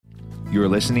You are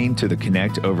listening to the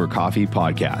Connect Over Coffee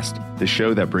podcast, the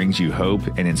show that brings you hope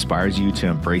and inspires you to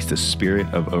embrace the spirit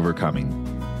of overcoming.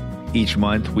 Each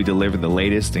month, we deliver the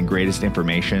latest and greatest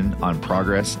information on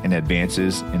progress and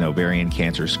advances in ovarian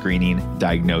cancer screening,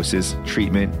 diagnosis,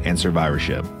 treatment, and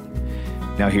survivorship.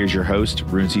 Now here's your host,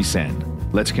 Runzi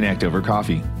Sen. Let's connect over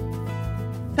coffee.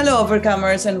 Hello,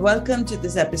 Overcomers, and welcome to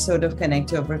this episode of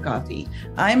Connect Over Coffee.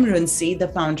 I'm Runzi, the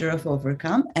founder of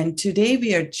Overcome, and today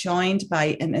we are joined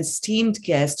by an esteemed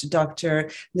guest, Dr.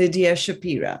 Lydia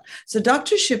Shapira. So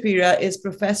Dr. Shapira is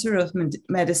professor of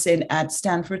medicine at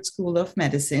Stanford School of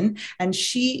Medicine, and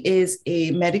she is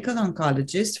a medical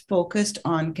oncologist focused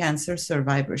on cancer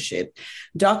survivorship.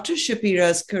 Dr.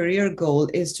 Shapira's career goal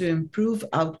is to improve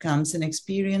outcomes and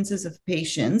experiences of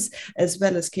patients as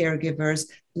well as caregivers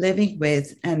living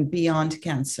with and beyond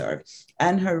cancer.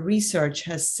 And her research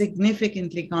has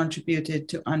significantly contributed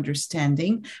to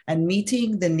understanding and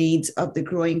meeting the needs of the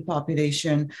growing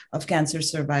population of cancer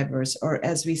survivors, or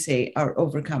as we say, our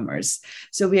overcomers.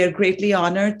 So we are greatly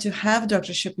honored to have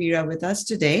Dr. Shapira with us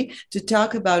today to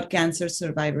talk about cancer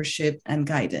survivorship and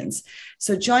guidance.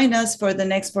 So join us for the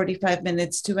next 45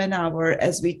 minutes to an hour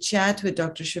as we chat with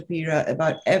Dr. Shapira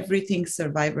about everything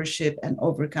survivorship and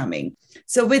overcoming.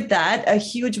 So with that, a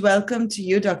huge welcome to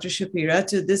you, Dr. Shapira,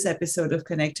 to this episode of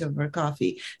Connect Over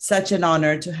Coffee. Such an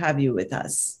honor to have you with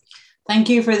us. Thank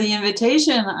you for the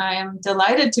invitation. I am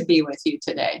delighted to be with you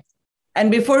today. And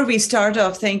before we start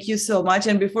off, thank you so much.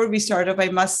 And before we start off, I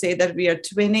must say that we are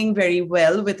twinning very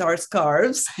well with our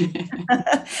scarves.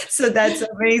 So that's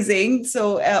amazing.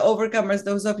 So overcomers,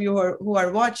 those of you who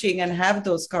are watching and have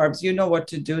those scarves, you know what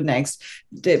to do next.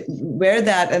 Wear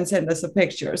that and send us a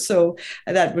picture. So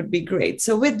that would be great.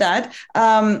 So with that,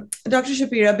 Dr.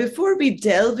 Shapira, before we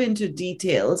delve into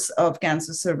details of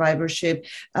cancer survivorship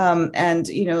and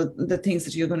the things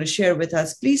that you're going to share with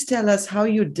us, please tell us how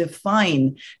you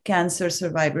define cancer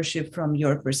survivorship from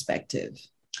your perspective.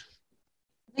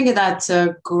 I think that's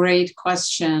a great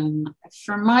question.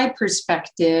 From my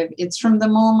perspective, it's from the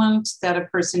moment that a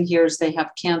person hears they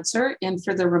have cancer and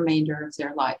for the remainder of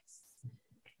their life.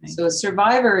 Okay. So a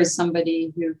survivor is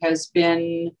somebody who has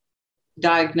been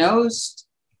diagnosed,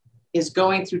 is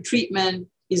going through treatment,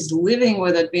 is living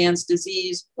with advanced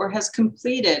disease, or has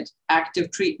completed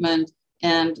active treatment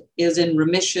and is in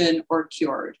remission or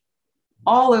cured.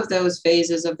 All of those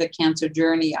phases of the cancer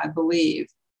journey, I believe,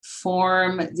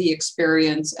 form the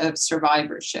experience of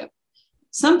survivorship.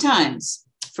 Sometimes,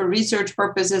 for research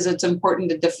purposes, it's important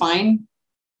to define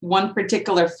one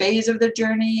particular phase of the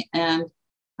journey. And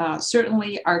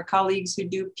certainly our colleagues who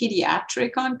do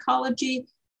pediatric oncology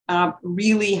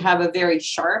really have a very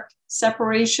sharp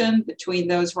separation between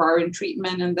those who are in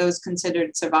treatment and those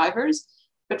considered survivors.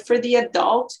 But for the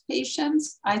adult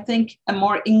patients, I think a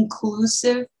more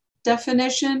inclusive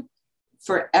definition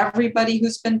for everybody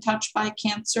who's been touched by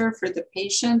cancer, for the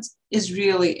patients, is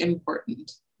really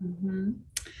important. Mm-hmm.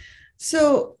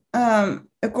 So,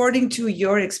 according to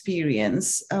your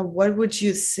experience, what would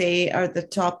you say are the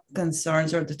top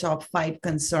concerns or the top 5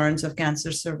 concerns of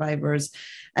cancer survivors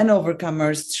and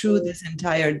overcomers through this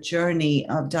entire journey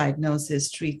of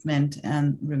diagnosis, treatment,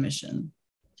 and remission?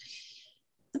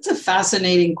 That's a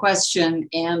fascinating question.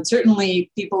 And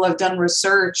certainly people have done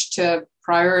research to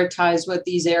prioritize what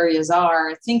these areas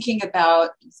are. Thinking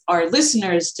about our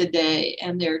listeners today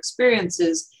and their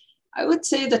experiences, I would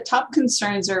say the top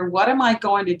concerns are, what am I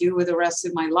going to do with the rest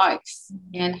of my life?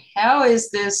 And how is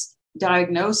this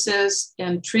diagnosis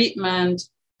and treatment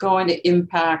going to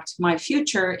impact my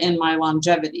future and my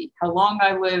longevity? How long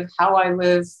I live, how I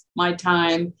live my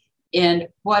time, and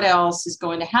what else is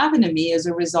going to happen to me as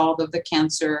a result of the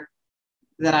cancer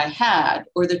that I had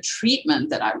or the treatment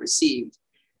that I received.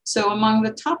 So among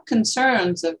the top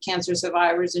concerns of cancer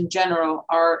survivors in general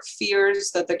are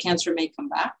fears that the cancer may come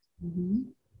back,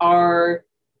 are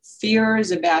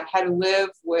fears about how to live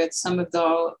with some of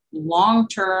the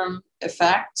long-term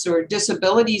effects or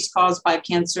disabilities caused by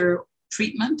cancer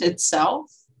treatment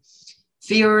itself,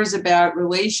 fears about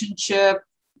relationship,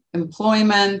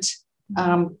 employment,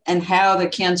 and how the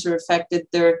cancer affected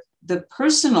the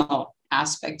personal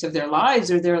aspect of their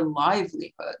lives or their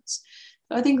livelihoods.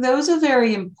 So I think those are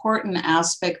very important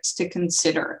aspects to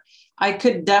consider. I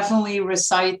could definitely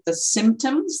recite the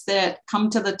symptoms that come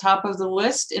to the top of the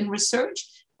list in research,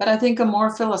 but I think a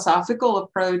more philosophical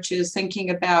approach is thinking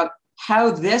about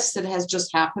how this that has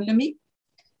just happened to me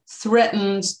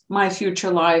threatens my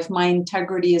future life, my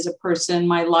integrity as a person,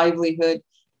 my livelihood,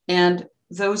 and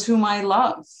those whom I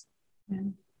love.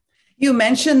 You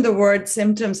mentioned the word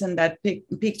symptoms, and that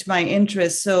piqued my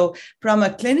interest. So from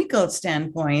a clinical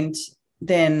standpoint,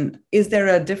 then is there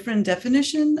a different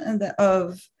definition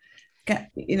of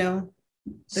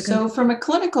So from a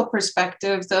clinical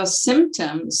perspective, the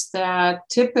symptoms that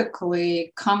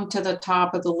typically come to the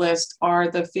top of the list are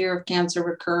the fear of cancer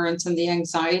recurrence and the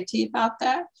anxiety about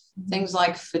that. Mm-hmm. Things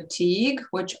like fatigue,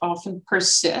 which often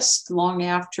persist long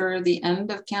after the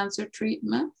end of cancer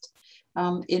treatment.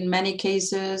 In many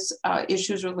cases,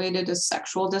 issues related to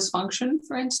sexual dysfunction,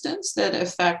 for instance, that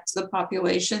affect the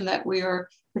population that we are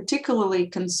particularly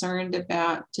concerned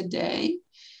about today.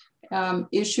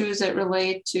 Issues that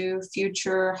relate to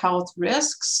future health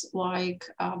risks, like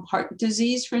heart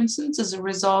disease, for instance, as a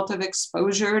result of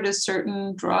exposure to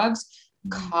certain drugs,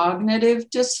 cognitive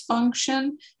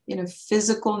dysfunction,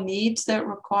 physical needs that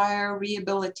require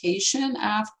rehabilitation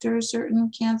after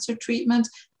certain cancer treatments.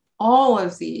 All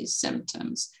of these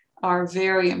symptoms are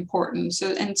very important.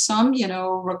 So, and some,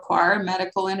 require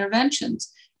medical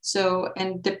interventions. So,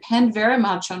 and depend very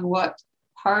much on what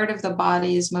part of the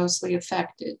body is mostly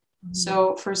affected. Mm-hmm.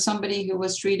 So for somebody who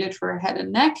was treated for head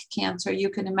and neck cancer,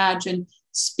 you can imagine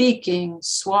speaking,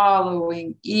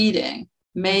 swallowing, eating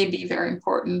may be very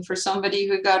important. For somebody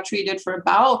who got treated for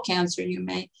bowel cancer, you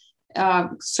may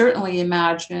certainly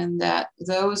imagine that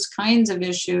those kinds of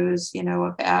issues,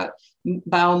 about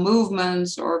bowel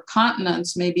movements or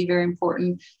continence may be very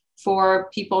important.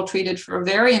 For people treated for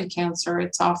ovarian cancer,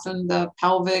 it's often the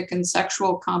pelvic and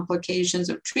sexual complications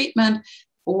of treatment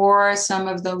or some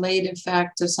of the late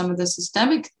effects of some of the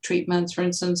systemic treatments. For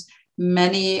instance,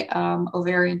 many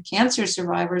ovarian cancer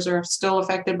survivors are still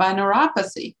affected by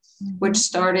neuropathy, mm-hmm. which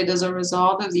started as a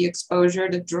result of the exposure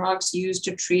to drugs used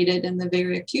to treat it in the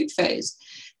very acute phase.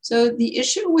 So the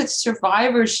issue with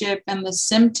survivorship and the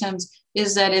symptoms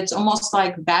is that it's almost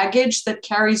like baggage that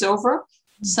carries over.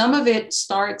 Mm-hmm. Some of it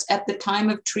starts at the time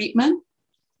of treatment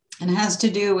and has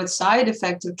to do with side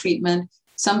effects of treatment.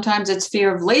 Sometimes it's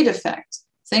fear of late effects,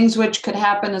 things which could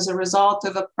happen as a result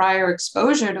of a prior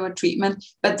exposure to a treatment,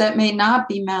 but that may not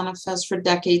be manifest for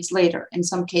decades later. In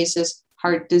some cases,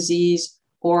 heart disease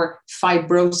or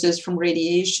fibrosis from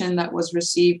radiation that was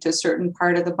received to a certain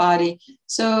part of the body.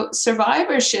 So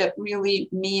survivorship really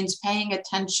means paying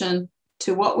attention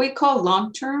to what we call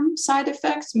long-term side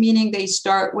effects, meaning they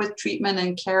start with treatment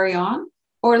and carry on,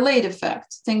 or late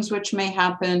effects, things which may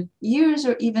happen years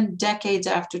or even decades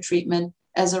after treatment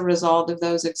as a result of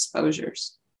those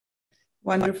exposures.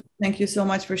 Wonderful. Thank you so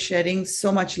much for shedding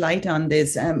so much light on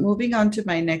this. Moving on to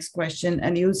my next question,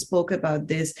 and you spoke about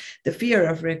this, the fear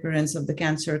of recurrence of the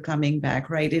cancer coming back,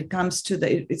 right?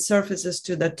 It surfaces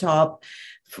to the top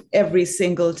every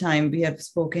single time we have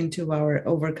spoken to our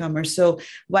overcomers. So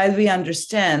while we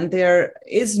understand there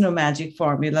is no magic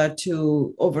formula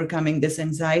to overcoming this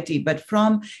anxiety, but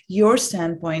from your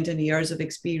standpoint and years of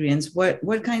experience, what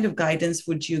kind of guidance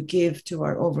would you give to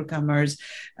our overcomers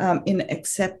in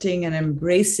accepting and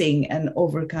embracing and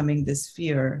overcoming this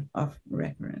fear of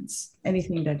recurrence?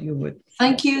 Anything that you would?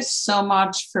 Thank you so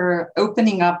much for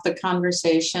opening up the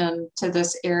conversation to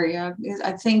this area.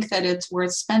 I think that it's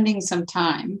worth spending some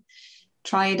time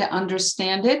trying to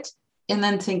understand it and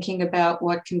then thinking about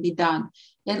what can be done.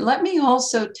 And let me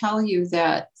also tell you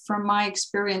that from my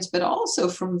experience, but also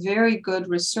from very good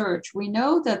research, we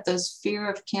know that this fear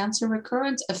of cancer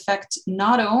recurrence affects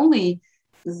not only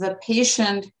the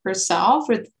patient herself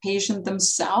or the patient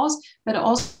themselves, but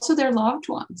also their loved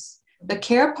ones. The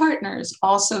care partners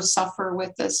also suffer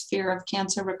with this fear of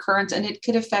cancer recurrence, and it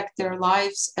could affect their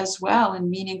lives as well in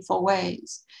meaningful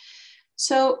ways.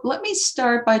 So let me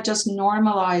start by just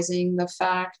normalizing the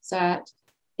fact that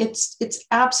it's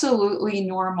absolutely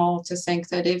normal to think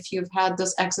that if you've had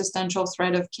this existential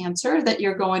threat of cancer, that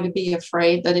you're going to be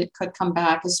afraid that it could come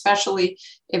back, especially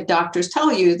if doctors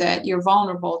tell you that you're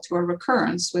vulnerable to a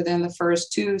recurrence within the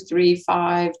first 2, 3,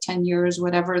 5, 10 years,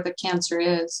 whatever the cancer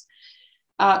is.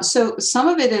 So some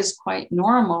of it is quite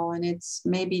normal, and it's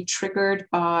maybe triggered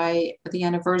by the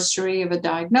anniversary of a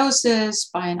diagnosis,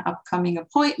 by an upcoming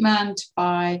appointment,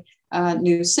 by a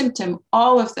new symptom.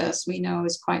 All of this we know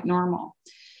is quite normal.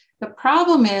 The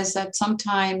problem is that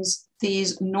sometimes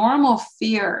these normal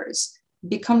fears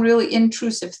become really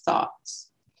intrusive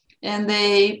thoughts, and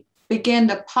they begin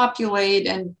to populate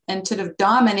and sort of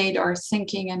dominate our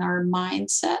thinking and our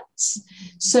mindsets,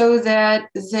 so that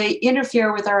they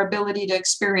interfere with our ability to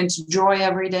experience joy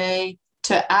every day,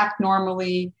 to act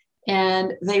normally,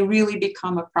 and they really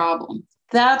become a problem.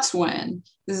 That's when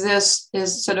this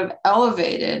is sort of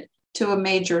elevated to a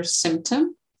major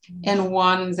symptom and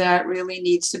one that really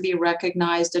needs to be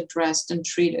recognized, addressed, and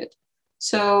treated.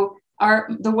 So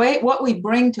what we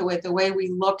bring to it, the way we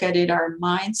look at it, our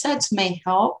mindsets may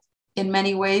help in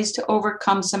many ways to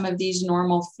overcome some of these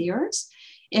normal fears.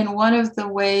 And one of the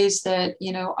ways that,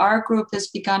 our group has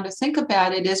begun to think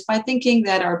about it is by thinking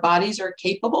that our bodies are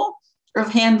capable of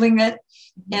handling it,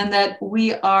 and that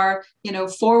we are,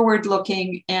 forward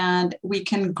looking, and we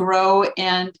can grow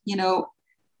and,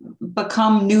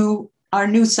 become our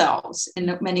new selves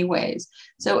in many ways.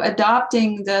 So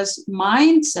adopting this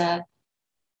mindset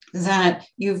that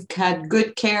you've had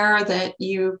good care, that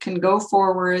you can go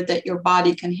forward, that your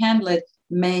body can handle it,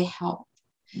 may help.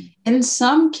 In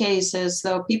some cases,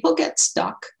 though, people get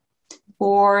stuck,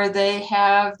 or they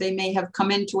may have come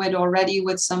into it already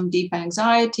with some deep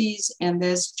anxieties, and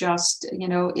this just,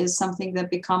 is something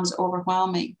that becomes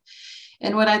overwhelming.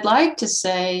 And what I'd like to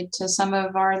say to some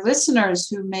of our listeners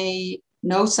who may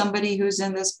know somebody who's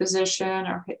in this position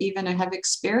or even have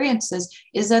experiences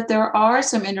is that there are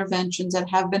some interventions that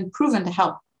have been proven to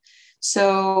help.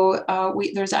 So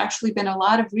there's actually been a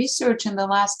lot of research in the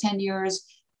last 10 years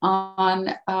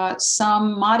on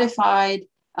some modified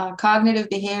cognitive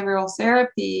behavioral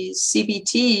therapies,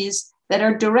 CBTs, that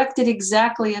are directed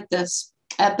exactly at this,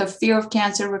 at the fear of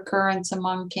cancer recurrence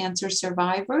among cancer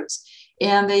survivors.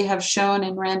 And they have shown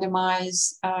in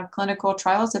randomized clinical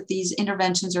trials that these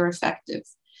interventions are effective.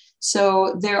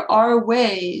 So there are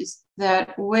ways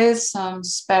that with some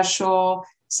special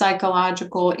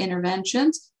psychological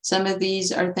interventions, some of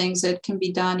these are things that can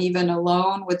be done even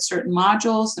alone with certain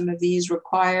modules. Some of these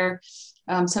require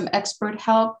some expert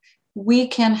help. We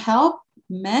can help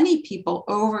many people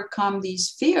overcome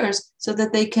these fears so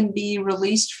that they can be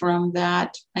released from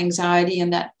that anxiety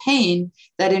and that pain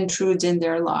that intrudes in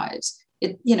their lives.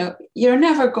 You're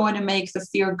never going to make the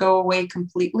fear go away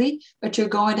completely, but you're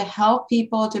going to help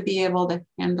people to be able to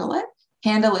handle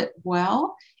it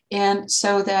well, and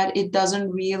so that it doesn't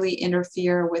really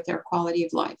interfere with their quality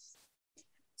of life.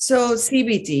 So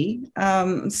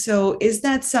CBT, so is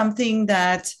that something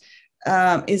that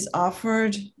is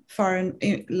offered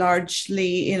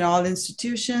largely in all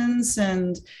institutions?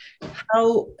 And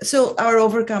so our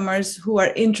overcomers who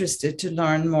are interested to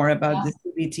learn more about the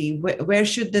CBT, where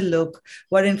should they look?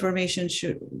 What information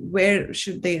where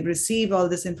should they receive all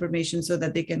this information so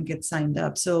that they can get signed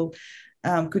up? So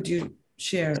could you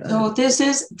share? So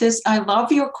I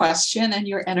love your question and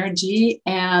your energy.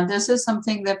 And this is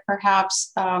something that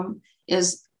perhaps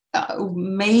is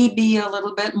maybe a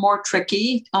little bit more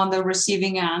tricky on the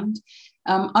receiving end.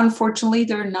 Unfortunately,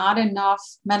 there are not enough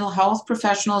mental health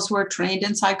professionals who are trained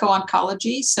in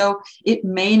psycho-oncology, so it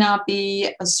may not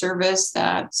be a service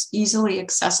that's easily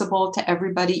accessible to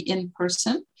everybody in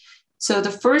person. So the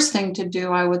first thing to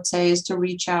do, I would say, is to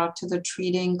reach out to the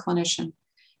treating clinician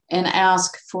and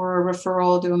ask for a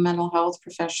referral to a mental health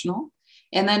professional,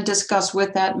 and then discuss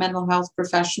with that mental health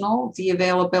professional the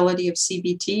availability of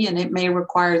CBT, and it may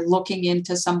require looking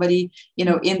into somebody,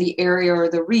 in the area or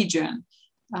the region.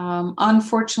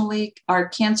 Unfortunately, our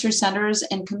cancer centers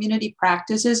and community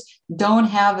practices don't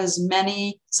have as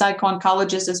many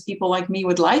psycho-oncologists as people like me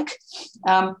would like.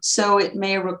 So it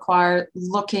may require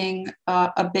looking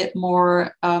a bit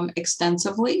more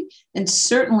extensively. And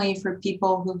certainly for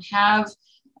people who have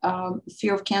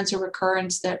fear of cancer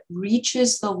recurrence that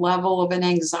reaches the level of an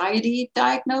anxiety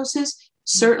diagnosis,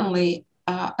 certainly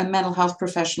a mental health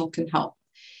professional can help.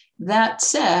 That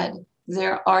said,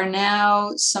 there are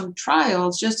now some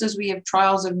trials, just as we have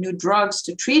trials of new drugs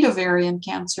to treat ovarian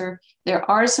cancer, there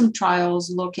are some trials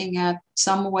looking at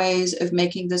some ways of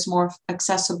making this more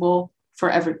accessible for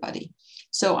everybody.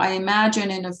 So I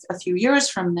imagine in a few years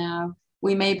from now,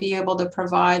 we may be able to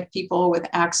provide people with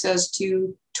access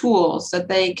to tools that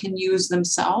they can use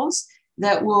themselves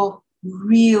that will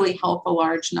really help a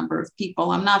large number of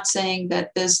people. I'm not saying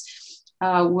that this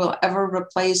will ever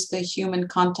replace the human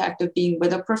contact of being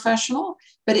with a professional,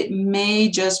 but it may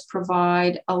just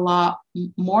provide a lot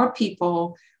more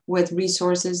people with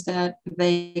resources that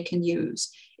they can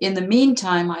use. In the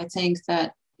meantime, I think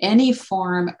that any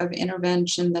form of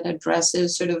intervention that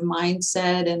addresses sort of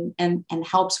mindset and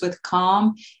helps with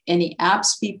calm, any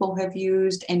apps people have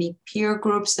used, any peer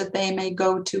groups that they may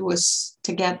go to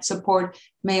get support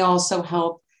may also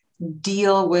help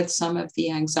deal with some of the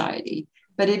anxiety.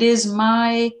 But it is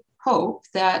my hope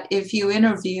that if you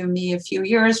interview me a few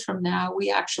years from now, we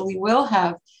actually will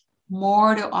have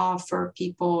more to offer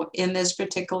people in this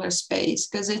particular space,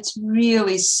 because it's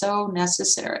really so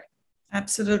necessary.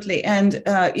 Absolutely. And,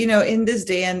 in this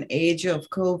day and age of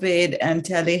COVID and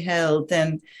telehealth,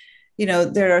 and,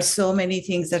 there are so many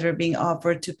things that are being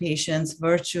offered to patients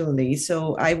virtually.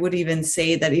 So I would even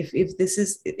say that if this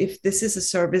is a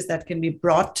service that can be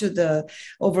brought to the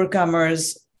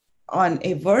overcomers on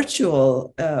a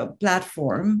virtual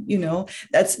platform,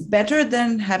 that's better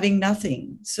than having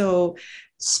nothing. So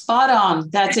Spot on.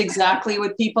 That's exactly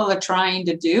what people are trying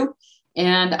to do.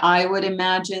 And I would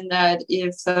imagine that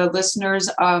if the listeners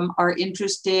are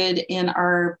interested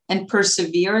and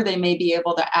persevere, they may be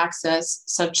able to access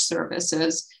such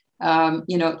services,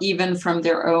 even from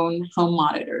their own home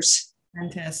monitors.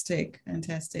 Fantastic.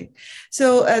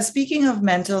 So speaking of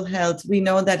mental health, we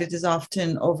know that it is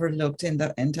often overlooked in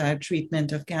the entire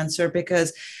treatment of cancer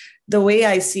because the way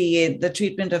I see it, the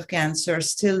treatment of cancer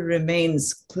still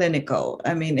remains clinical.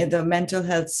 I mean, the mental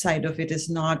health side of it is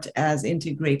not as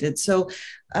integrated. So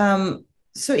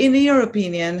in your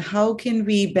opinion, how can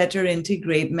we better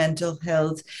integrate mental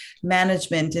health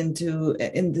management in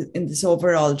this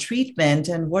overall treatment?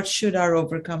 And what should our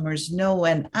overcomers know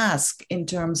and ask in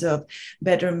terms of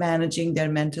better managing their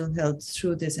mental health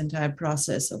through this entire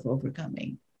process of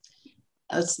overcoming?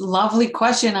 That's a lovely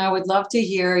question. I would love to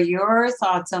hear your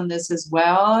thoughts on this as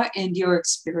well and your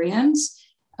experience,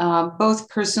 both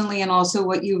personally and also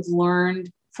what you've learned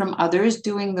from others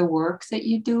doing the work that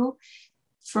you do.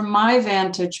 From my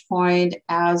vantage point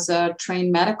as a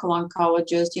trained medical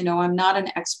oncologist, I'm not an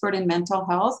expert in mental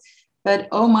health, but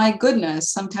oh my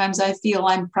goodness, sometimes I feel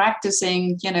I'm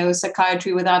practicing,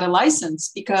 psychiatry without a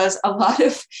license, because a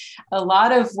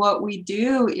lot of what we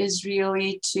do is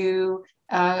really to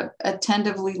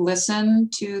attentively listen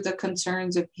to the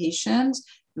concerns of patients,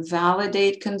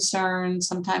 validate concerns,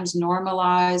 sometimes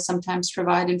normalize, sometimes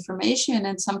provide information,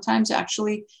 and sometimes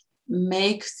actually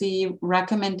make the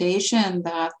recommendation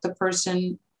that the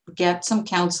person get some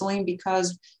counseling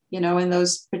because, in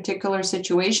those particular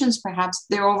situations, perhaps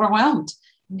they're overwhelmed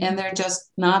and they're just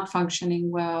not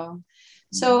functioning well.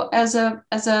 So as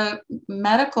a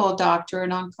medical doctor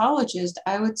and oncologist,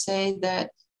 I would say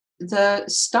that the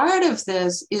start of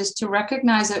this is to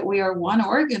recognize that we are one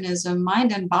organism,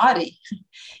 mind and body,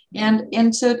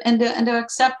 and to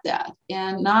accept that,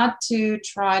 and not to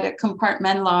try to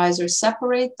compartmentalize or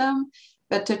separate them,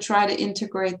 but to try to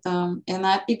integrate them. And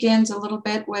that begins a little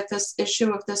bit with this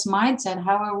issue of this mindset.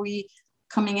 How are we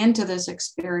coming into this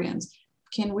experience?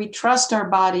 Can we trust our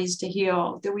bodies to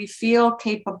heal? Do we feel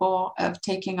capable of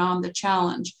taking on the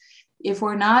challenge? If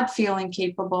we're not feeling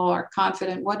capable or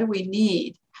confident, what do we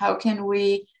need? How can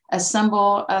we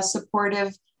assemble a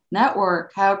supportive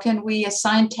network? How can we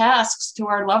assign tasks to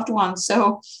our loved ones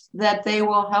so that they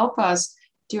will help us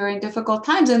during difficult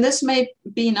times? And this may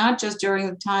be not just during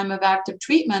the time of active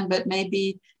treatment, but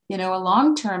maybe, a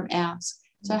long-term ask.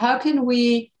 So how can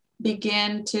we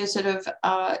begin to sort of,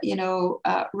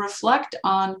 reflect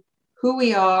on who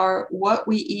we are, what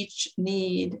we each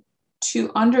need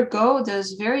to undergo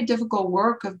this very difficult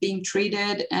work of being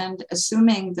treated and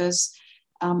assuming this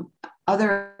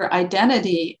other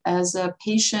identity as a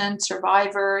patient,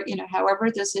 survivor, however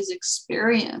this is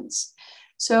experienced.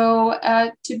 So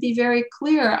to be very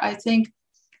clear, I think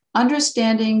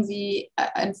understanding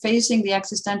and facing the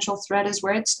existential threat is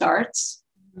where it starts.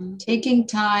 Mm-hmm. Taking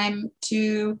time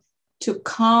to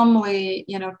calmly,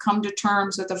 come to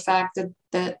terms with the fact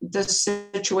that this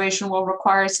situation will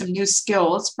require some new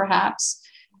skills, perhaps.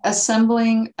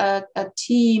 Assembling a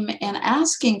team and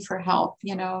asking for help,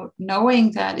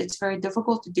 knowing that it's very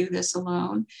difficult to do this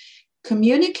alone,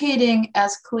 communicating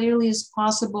as clearly as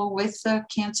possible with the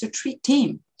cancer treat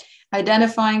team,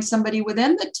 identifying somebody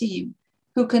within the team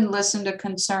who can listen to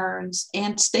concerns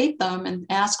and state them and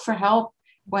ask for help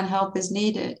when help is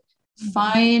needed.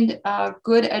 Find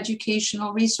good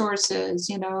educational resources,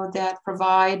 that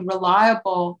provide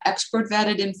reliable, expert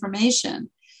vetted information.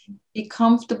 Be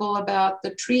comfortable about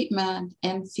the treatment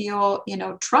and feel,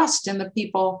 trust in the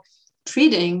people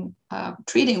treating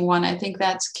one. I think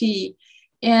that's key.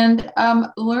 And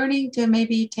learning to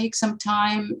maybe take some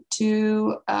time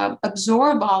to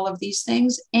absorb all of these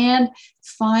things and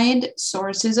find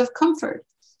sources of comfort.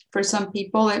 For some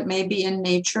people, it may be in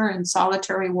nature and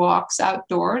solitary walks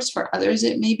outdoors. For others,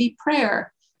 it may be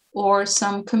prayer or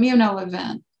some communal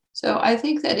event. So I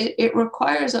think that it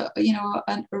requires a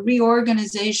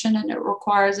reorganization, and it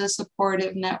requires a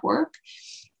supportive network.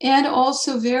 And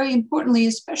also, very importantly,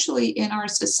 especially in our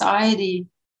society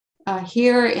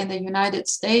here in the United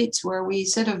States, where we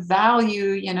sort of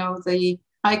value, the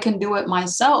I can do it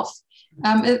myself.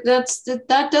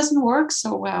 That doesn't work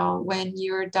so well when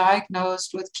you're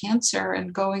diagnosed with cancer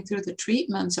and going through the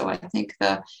treatment. So I think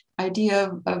the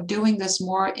idea of doing this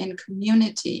more in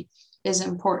community is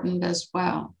important as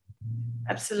well.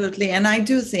 Absolutely. And I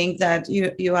do think that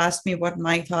you asked me what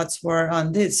my thoughts were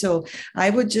on this. So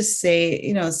I would just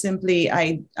say, simply,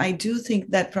 I do think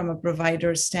that from a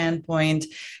provider standpoint,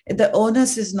 the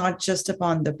onus is not just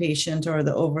upon the patient or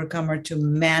the overcomer to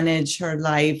manage her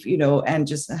life, and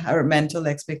just her mental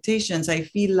expectations. I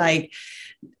feel like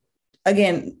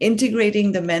again,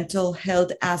 integrating the mental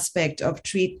health aspect of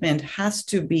treatment has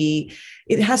to be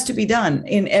done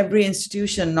in every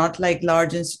institution, not like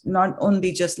not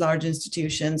only just large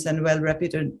institutions and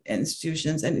well-reputed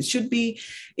institutions. And it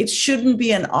shouldn't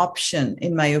be an option,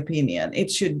 in my opinion.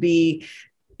 It should be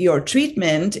your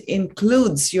treatment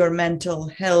includes your mental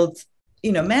health,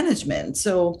 management.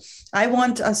 So I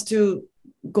want us to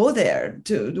go there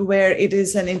to where it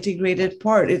is an integrated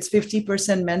part. It's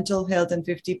 50% mental health and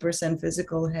 50%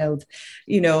 physical health,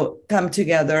 come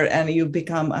together, and you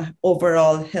become an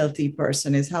overall healthy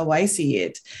person, is how I see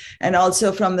it. And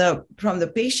also from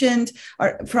the patient,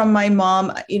 or from my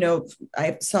mom,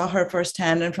 I saw her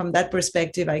firsthand, and from that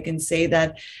perspective, I can say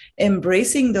that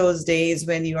embracing those days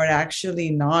when you are actually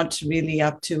not really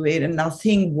up to it and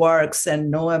nothing works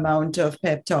and no amount of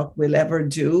pep talk will ever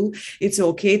do, it's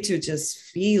okay to just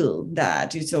feel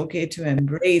that. It's okay to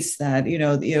embrace that.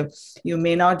 You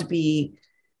may not be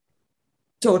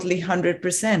totally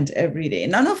 100% every day.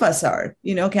 None of us are,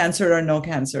 cancer or no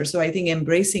cancer. So I think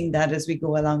embracing that as we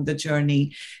go along the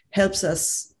journey helps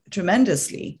us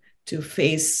tremendously to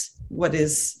face what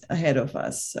is ahead of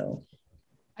us. So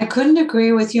I couldn't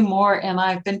agree with you more. And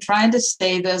I've been trying to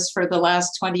say this for the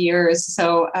last 20 years.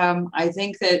 So I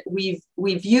think that we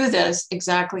view this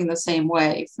exactly in the same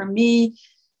way. For me,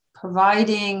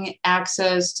 providing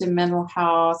access to mental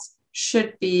health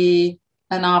should be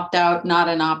an opt-out, not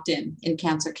an opt-in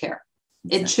cancer care.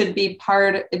 Exactly.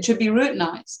 It should be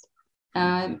routinized.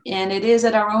 And it is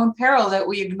at our own peril that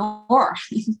we ignore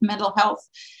mental health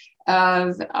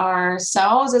of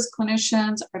ourselves as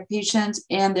clinicians, our patients,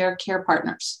 and their care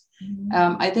partners.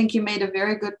 I think you made a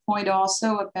very good point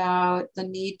also about the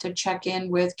need to check in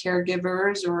with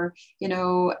caregivers, or, in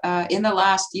the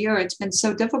last year, it's been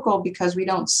so difficult because we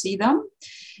don't see them.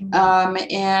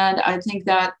 And I think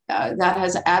that that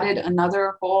has added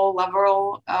another whole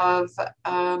level of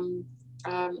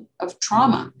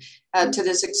trauma to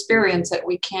this experience, that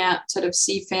we can't sort of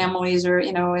see families, or,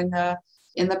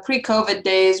 in the pre-COVID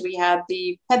days, we had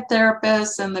the pet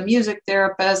therapist and the music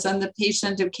therapist and the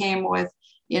patient who came with,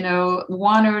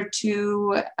 one or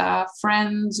two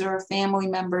friends or family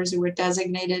members who were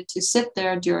designated to sit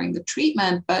there during the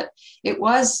treatment. But it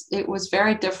was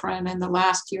very different, and the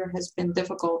last year has been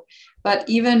difficult. But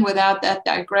even without that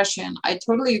digression, I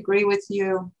totally agree with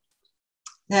you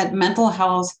that mental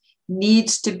health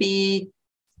needs to be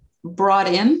brought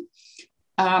in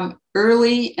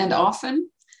early and often.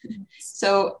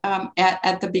 So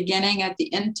at the beginning, at the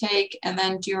intake, and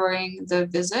then during the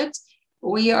visit,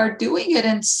 we are doing it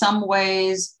in some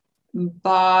ways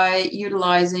by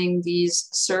utilizing these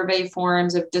survey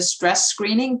forms of distress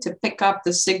screening to pick up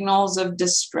the signals of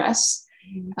distress.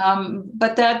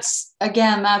 But that's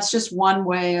just one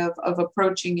way of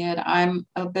approaching it. I'm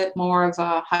a bit more of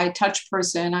a high touch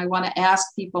person. I want to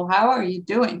ask people, how are you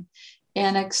doing?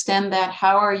 And extend that,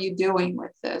 how are you doing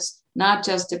with this? Not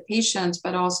just to patients,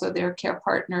 but also their care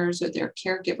partners or their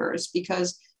caregivers,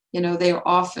 because, they are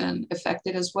often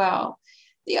affected as well.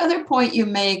 The other point you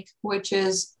make, which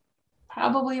is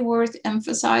probably worth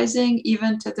emphasizing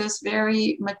even to this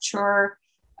very mature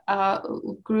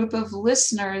group of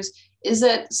listeners, is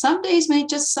that some days may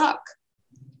just suck.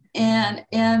 And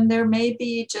there may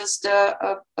be just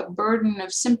a burden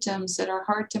of symptoms that are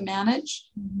hard to manage.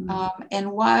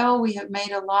 And while we have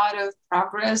made a lot of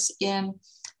progress in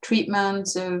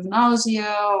treatments of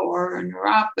nausea or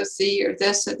neuropathy or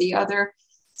this or the other,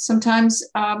 sometimes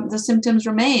the symptoms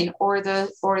remain, or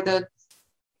the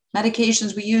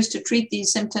medications we use to treat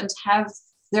these symptoms have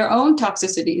their own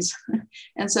toxicities.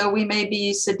 And so we may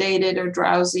be sedated or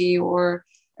drowsy or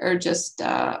just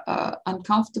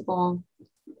uncomfortable.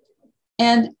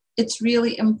 And it's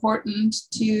really important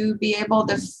to be able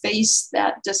to face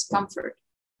that discomfort.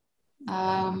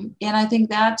 And I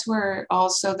think that's where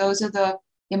also those are the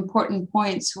important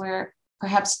points, where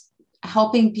perhaps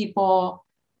helping people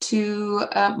to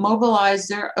mobilize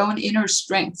their own inner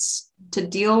strengths to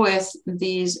deal with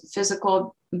these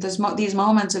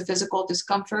moments of physical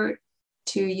discomfort,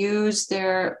 to use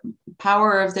their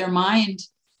power of their mind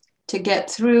to get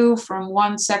through from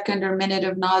 1 second or minute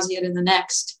of nausea to the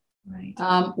next, right,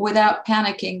 without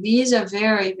panicking. These are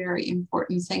very, very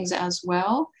important things as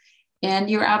well. And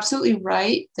you're absolutely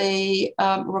right. They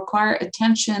require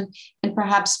attention, and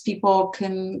perhaps people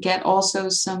can get also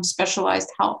some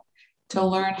specialized help to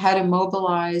learn how to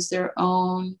mobilize their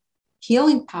own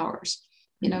healing powers,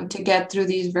 to get through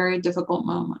these very difficult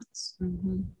moments.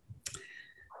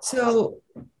 So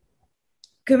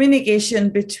Communication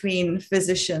between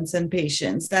physicians and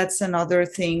patients. That's another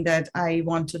thing that I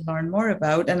want to learn more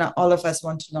about, and all of us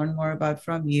want to learn more about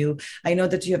from you. I know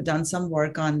that you have done some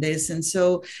work on this. And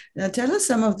so tell us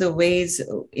some of the ways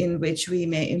in which we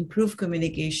may improve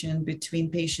communication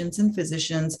between patients and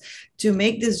physicians to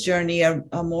make this journey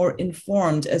a more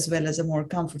informed as well as a more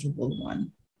comfortable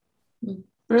one.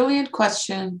 Brilliant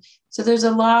question. So there's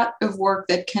a lot of work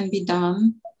that can be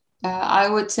done. I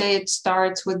would say it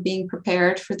starts with being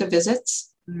prepared for the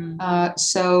visits.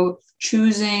 So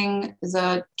choosing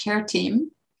the care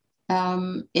team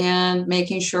and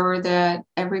making sure that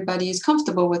everybody is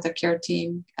comfortable with the care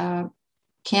team.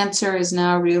 Cancer is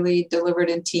now really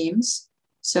delivered in teams.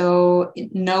 So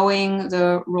knowing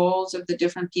the roles of the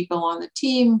different people on the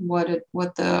team, what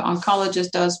the oncologist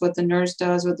does, what the nurse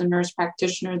does, what the nurse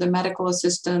practitioner, the medical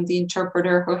assistant, the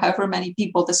interpreter, however many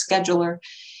people, the scheduler,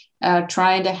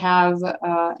 trying to have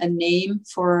a name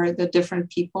for the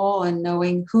different people and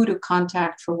knowing who to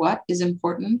contact for what is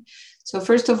important. So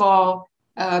first of all,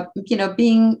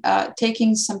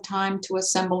 taking some time to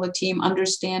assemble a team,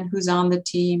 understand who's on the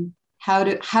team, how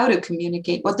to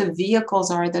communicate, what the vehicles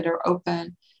are that are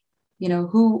open,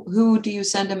 who do you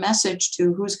send a message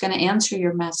to, who's going to answer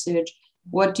your message,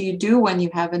 what do you do when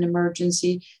you have an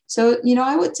emergency. So,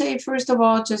 I would say, first of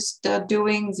all, just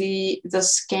doing the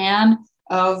scan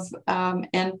of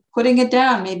and putting it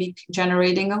down, maybe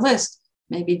generating a list,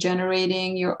 maybe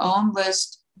generating your own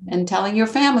list and telling your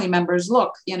family members,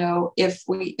 look, if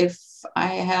I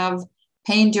have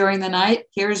pain during the night,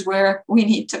 here's where we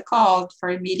need to call for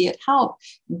immediate help.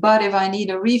 But if I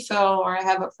need a refill or I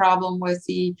have a problem with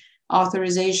the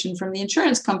authorization from the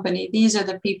insurance company, these are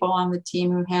the people on the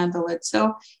team who handle it.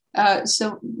 So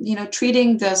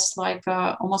treating this like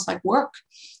almost like work,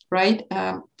 right?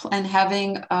 And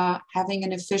having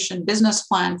an efficient business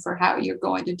plan for how you're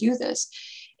going to do this.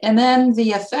 And then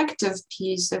the effective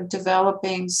piece of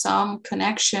developing some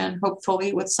connection,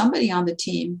 hopefully with somebody on the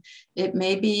team. It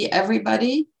may be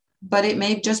everybody, but it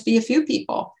may just be a few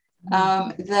people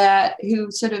that who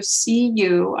sort of see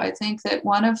you. I think that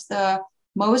one of the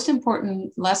most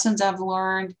important lessons I've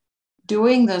learned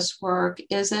doing this work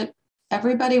is that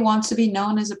everybody wants to be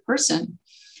known as a person.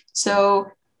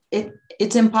 So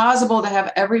it's impossible to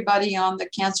have everybody on the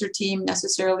cancer team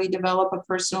necessarily develop a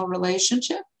personal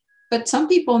relationship. But some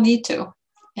people need to,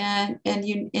 and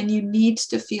you need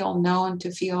to feel known,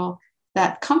 to feel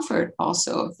that comfort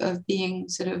also of being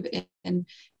sort of in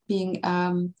being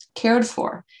cared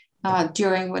for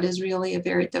during what is really a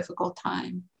very difficult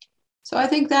time. So I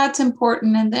think that's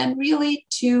important, and then really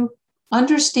to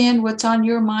understand what's on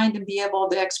your mind and be able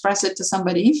to express it to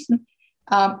somebody,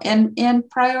 and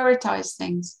prioritize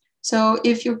things. So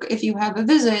if you have a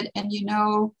visit and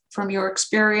from your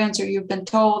experience, or you've been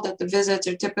told that the visits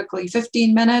are typically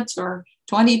 15 minutes or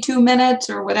 22 minutes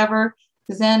or whatever,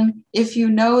 then if you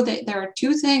know that there are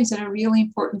two things that are really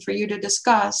important for you to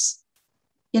discuss,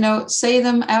 say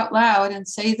them out loud and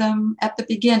say them at the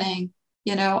beginning.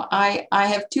 I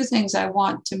have two things I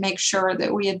want to make sure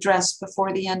that we address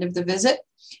before the end of the visit.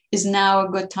 Is now a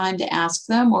good time to ask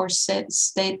them or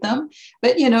state them,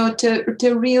 but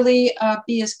to really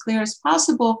be as clear as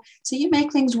possible so you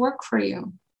make things work for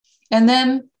you. And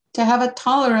then to have a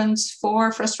tolerance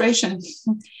for frustration.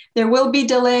 There will be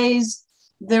delays.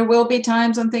 There will be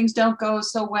times when things don't go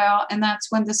so well. And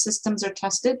that's when the systems are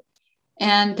tested.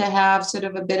 And to have sort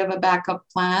of a bit of a backup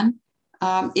plan.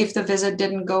 If the visit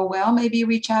didn't go well, maybe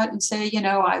reach out and say,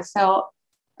 I felt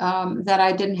that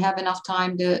I didn't have enough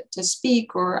time to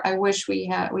speak, or I wish we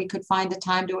could find a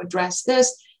time to address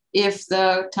this. If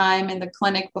the time in the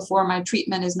clinic before my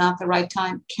treatment is not the right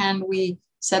time, can we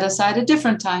set aside a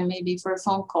different time, maybe for a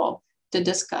phone call to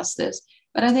discuss this?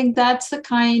 But I think that's the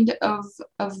kind of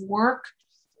work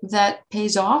that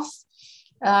pays off.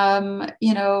 I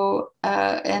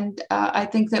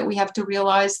think that we have to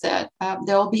realize that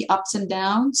there'll be ups and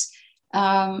downs.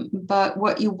 But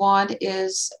what you want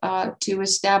is to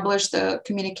establish the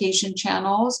communication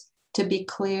channels to be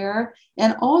clear,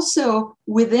 and also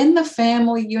within the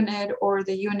family unit or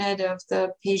the unit of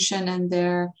the patient and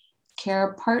their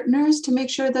care partners to make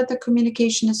sure that the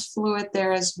communication is fluid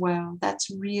there as well. That's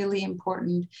really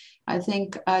important. I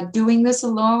think doing this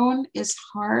alone is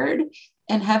hard,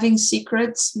 and having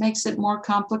secrets makes it more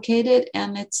complicated,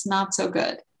 and it's not so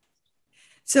good.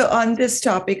 So on this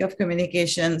topic of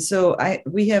communication,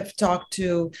 we have talked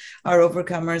to our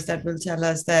overcomers that will tell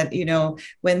us that,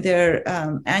 when they're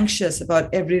anxious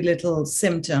about every little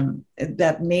symptom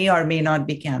that may or may not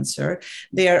be cancer,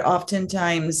 they are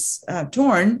oftentimes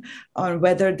torn on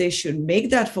whether they should make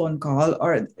that phone call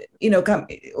or,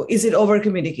 is it over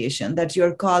communication that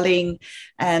you're calling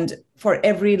and for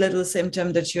every little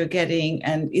symptom that you're getting,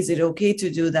 and is it okay to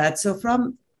do that? So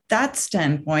from that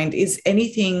standpoint, is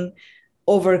anything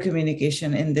over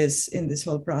communication in this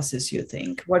whole process, you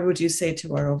think? What would you say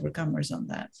to our overcomers on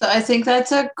that? So I think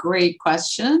that's a great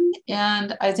question.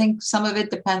 And I think some of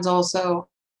it depends also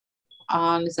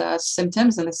on the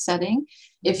symptoms and the setting.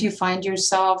 If you find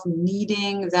yourself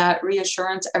needing that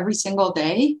reassurance every single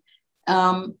day,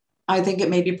 I think it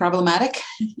may be problematic.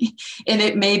 And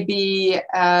it may be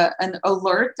an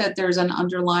alert that there's an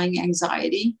underlying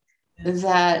anxiety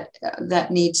that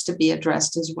needs to be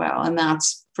addressed as well. And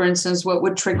that's, for instance, what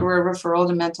would trigger a referral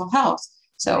to mental health.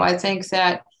 So I think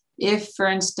that if, for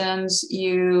instance,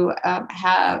 you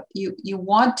you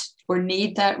want or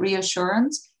need that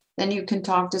reassurance, then you can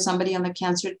talk to somebody on the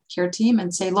cancer care team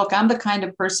and say, look, I'm the kind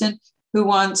of person who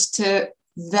wants to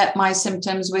vet my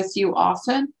symptoms with you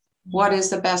often. What is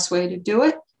the best way to do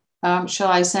it? Shall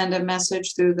I send a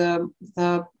message through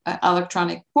the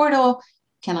electronic portal?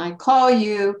 Can I call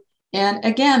you? And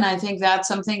again, I think that's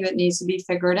something that needs to be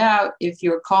figured out. If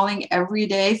you're calling every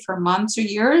day for months or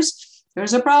years,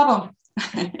 there's a problem.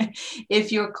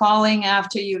 If you're calling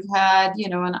after you've had,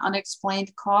 an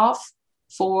unexplained cough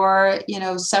for,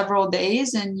 several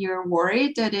days and you're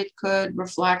worried that it could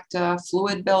reflect a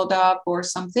fluid buildup or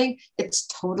something, it's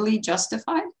totally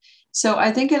justified. So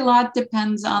I think a lot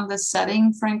depends on the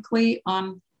setting, frankly,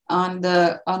 on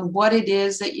what it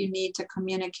is that you need to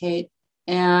communicate.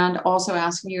 And also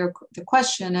asking you the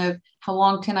question of how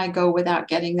long can I go without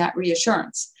getting that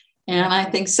reassurance? And I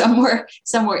think somewhere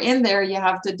in there, you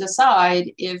have to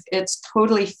decide if it's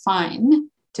totally fine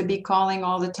to be calling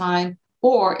all the time,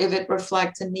 or if it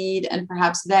reflects a need and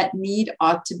perhaps that need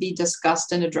ought to be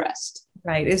discussed and addressed.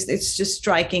 Right. It's just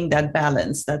striking that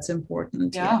balance. That's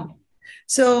important. Yeah.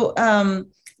 So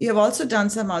you have also done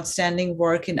some outstanding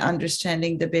work in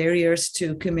understanding the barriers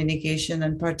to communication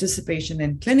and participation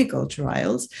in clinical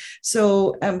trials.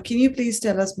 So can you please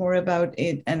tell us more about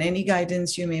it and any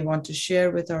guidance you may want to share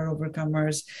with our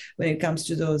overcomers when it comes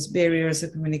to those barriers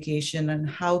of communication, and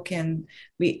how can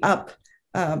we up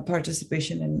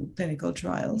participation in clinical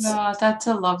trials? Yeah, that's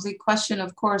a lovely question.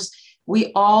 Of course,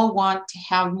 we all want to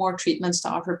have more treatments to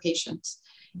offer patients.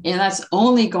 And that's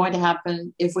only going to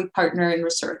happen if we partner in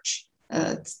research.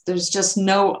 There's just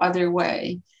no other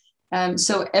way. I want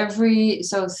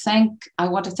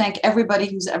to thank everybody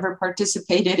who's ever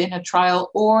participated in a trial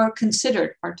or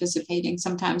considered participating.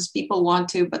 Sometimes people want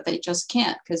to, but they just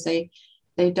can't because they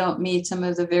don't meet some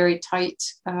of the very tight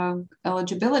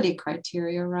eligibility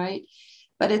criteria, right?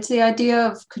 But it's the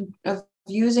idea of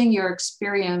using your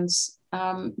experience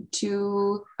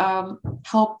to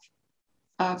help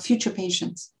future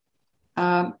patients.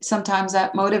 Sometimes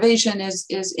that motivation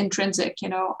is intrinsic.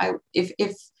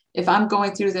 If I'm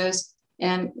going through this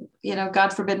and,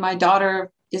 God forbid my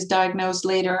daughter is diagnosed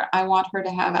later, I want her to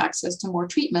have access to more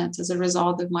treatments as a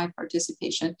result of my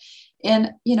participation.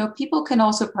 And, people can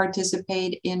also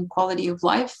participate in quality of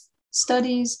life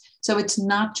studies. So it's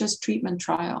not just treatment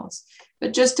trials,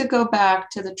 but just to go back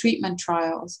to the treatment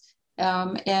trials.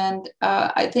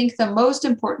 I think the most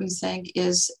important thing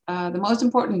is the most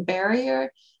important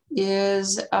barrier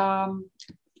is our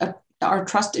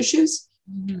trust issues.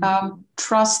 Mm-hmm.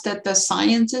 Trust that the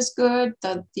science is good,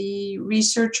 that the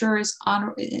researcher is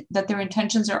that their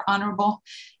intentions are honorable.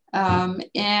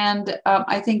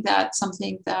 I think that's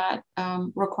something that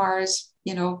requires,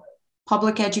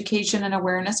 public education and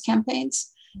awareness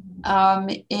campaigns.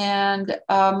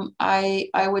 Mm-hmm.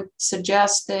 I would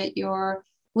suggest that your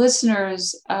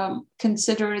listeners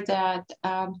consider that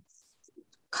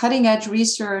cutting edge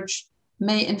research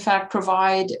may in fact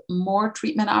provide more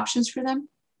treatment options for them,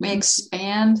 may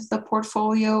expand the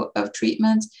portfolio of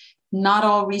treatments. Not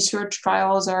all research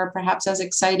trials are perhaps as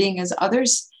exciting as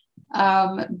others,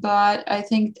 but I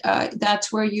think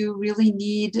that's where you really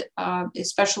need,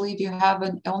 especially if you have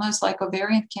an illness like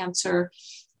ovarian cancer,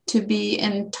 to be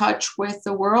in touch with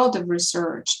the world of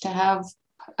research, to have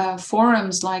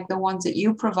forums like the ones that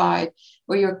you provide,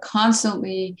 where you're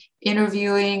constantly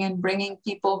interviewing and bringing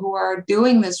people who are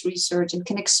doing this research and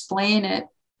can explain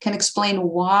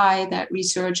why that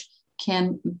research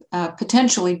can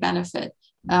potentially benefit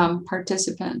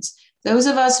participants. Those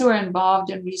of us who are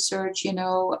involved in research,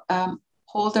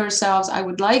 hold ourselves, I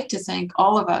would like to thank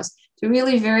all of us to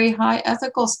really very high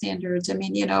ethical standards. I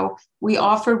mean, we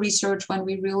offer research when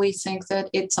we really think that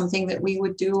it's something that we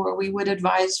would do or we would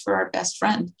advise for our best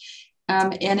friend.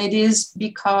 And it is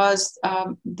because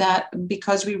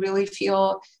we really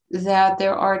feel that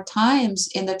there are times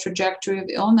in the trajectory of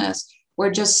illness where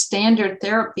just standard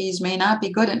therapies may not be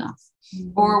good enough,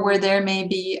 or where there may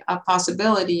be a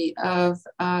possibility of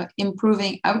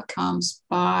improving outcomes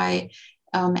by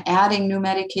adding new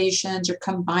medications or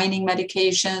combining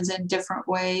medications in different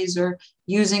ways, or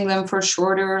using them for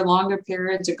shorter or longer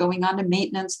periods, or going on to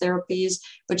maintenance therapies,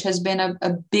 which has been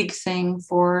a big thing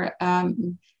for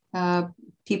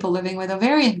people living with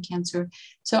ovarian cancer.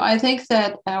 So I think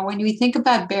that when we think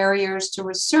about barriers to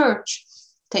research,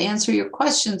 to answer your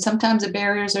question, sometimes the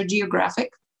barriers are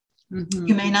geographic. Mm-hmm.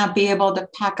 You may not be able to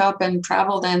pack up and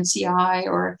travel to NCI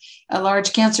or a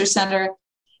large cancer center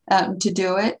to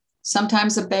do it.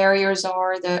 Sometimes the barriers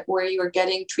are that where you are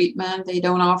getting treatment, they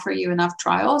don't offer you enough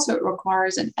trials, so it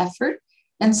requires an effort.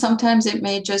 And sometimes it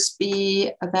may just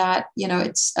be that,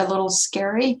 it's a little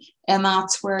scary, and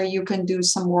that's where you can do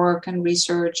some work and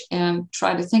research and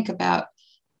try to think about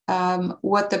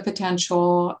what the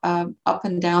potential up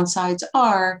and downsides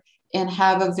are, and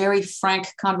have a very frank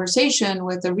conversation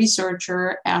with the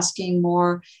researcher asking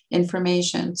more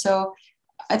information. So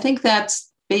I think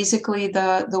that's basically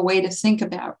the way to think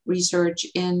about research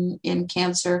in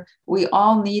cancer. We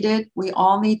all need it. We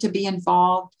all need to be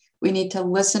involved. We need to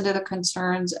listen to the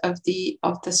concerns of the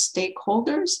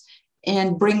stakeholders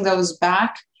and bring those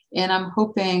back. And I'm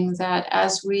hoping that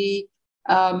as we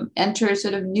enter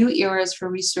sort of new eras for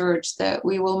research, that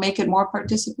we will make it more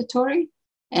participatory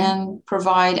and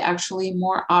provide actually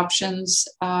more options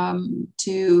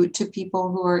to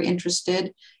people who are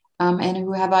interested and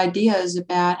who have ideas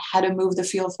about how to move the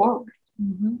field forward.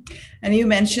 Mm-hmm. And you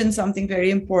mentioned something very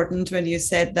important when you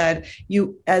said that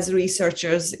you, as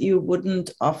researchers, you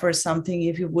wouldn't offer something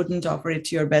if you wouldn't offer it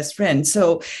to your best friend.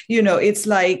 So, it's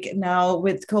like now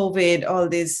with COVID, all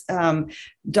these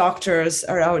doctors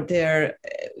are out there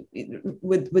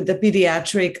with the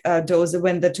pediatric dose.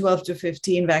 When the 12 to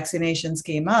 15 vaccinations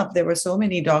came up, there were so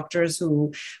many doctors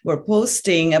who were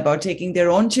posting about taking their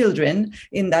own children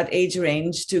in that age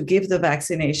range to give the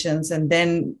vaccinations, and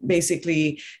then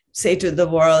basically say to the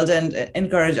world and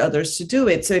encourage others to do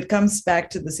it. So it comes back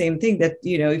to the same thing that,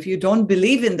 if you don't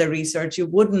believe in the research, you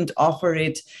wouldn't offer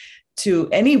it to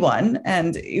anyone,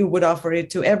 and you would offer it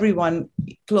to everyone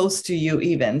close to you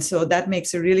even. So that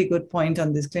makes a really good point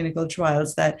on these clinical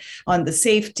trials, that on the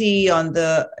safety, on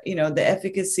the, the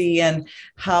efficacy, and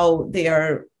how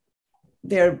they're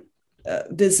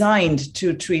designed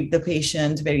to treat the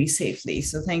patient very safely.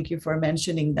 So thank you for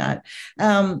mentioning that.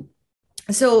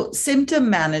 So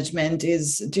symptom management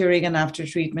is during and after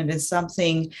treatment is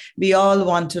something we all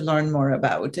want to learn more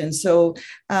about. And so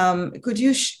could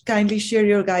you kindly share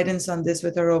your guidance on this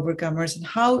with our overcomers, and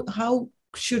how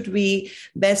should we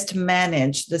best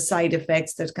manage the side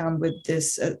effects that come with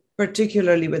this,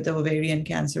 particularly with the ovarian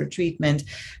cancer treatment,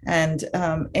 and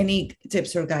any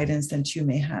tips or guidance that you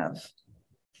may have?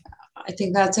 I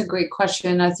think that's a great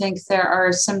question. I think there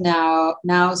are some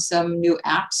now some new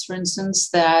apps, for instance,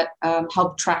 that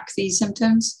help track these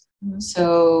symptoms. Mm-hmm.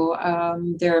 So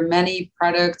there are many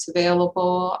products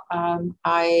available.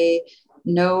 I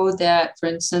know that, for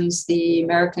instance, the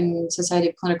American Society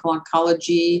of Clinical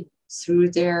Oncology,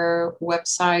 through their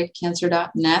website,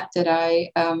 cancer.net, that I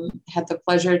had the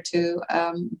pleasure to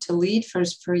lead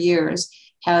for years,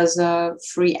 has a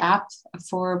free app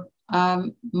for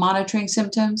monitoring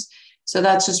symptoms. So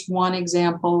that's just one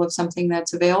example of something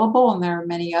that's available, and there are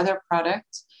many other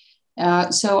products.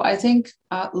 So I think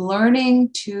learning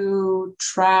to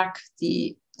track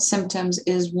the symptoms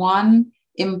is one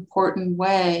important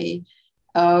way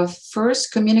of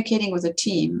first communicating with a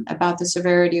team about the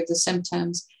severity of the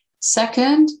symptoms.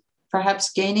 Second,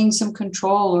 perhaps gaining some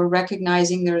control or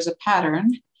recognizing there's a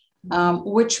pattern,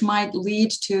 which might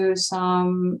lead to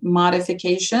some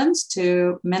modifications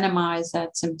to minimize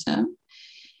that symptom.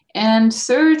 And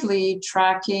thirdly,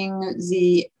 tracking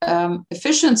the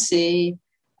efficiency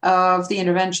of the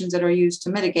interventions that are used to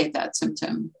mitigate that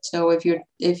symptom. So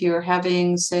if you're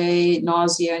having, say,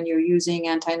 nausea and you're using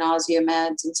anti-nausea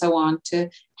meds and so on, to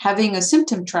having a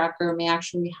symptom tracker may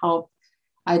actually help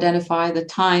identify the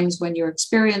times when you're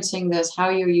experiencing this, how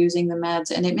you're using the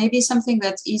meds. And it may be something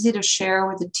that's easy to share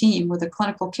with a team, with a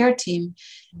clinical care team,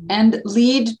 and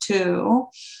lead to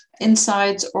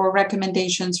insights or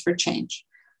recommendations for change.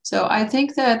 So I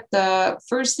think that the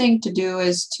first thing to do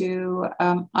is to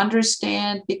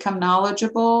understand, become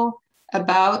knowledgeable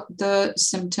about the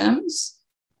symptoms,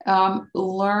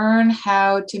 learn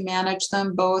how to manage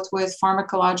them both with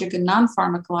pharmacologic and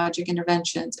non-pharmacologic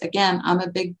interventions. Again, I'm a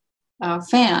big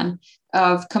fan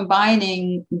of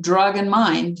combining drug and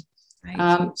mind.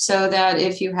 Right. So that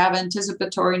if you have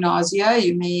anticipatory nausea,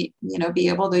 you may, be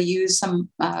able to use some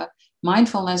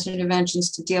mindfulness interventions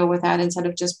to deal with that instead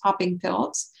of just popping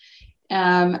pills,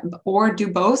 or do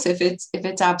both if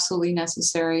it's absolutely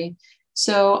necessary.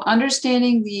 So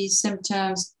understanding these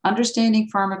symptoms, understanding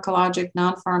pharmacologic,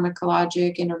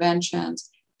 non-pharmacologic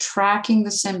interventions, tracking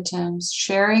the symptoms,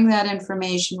 sharing that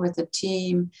information with the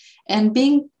team, and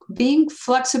being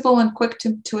flexible and quick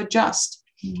to adjust.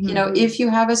 Mm-hmm. If you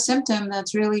have a symptom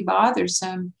that's really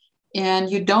bothersome and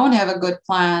you don't have a good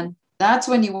plan, that's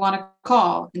when you want to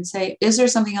call and say, is there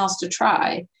something else to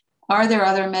try? Are there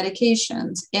other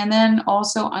medications? And then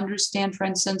also understand, for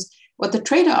instance, what the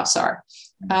trade-offs are.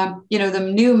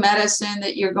 The new medicine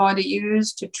that you're going to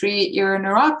use to treat your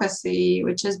neuropathy,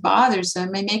 which is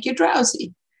bothersome, may make you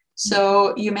drowsy.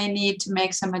 So you may need to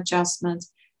make some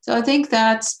adjustments. So I think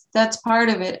that's part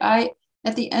of it.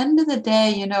 At the end of the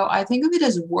day, I think of it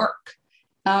as work.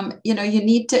 You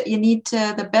need to,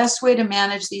 the best way to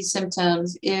manage these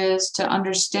symptoms is to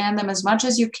understand them as much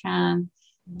as you can,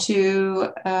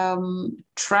 to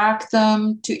track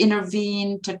them, to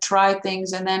intervene, to try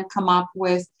things, and then come up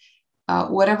with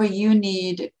whatever you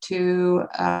need to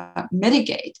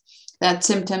mitigate that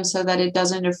symptom so that it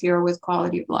doesn't interfere with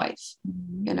quality of life,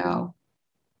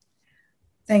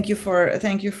 Thank you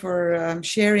for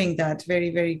sharing that very,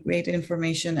 very great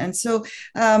information. And so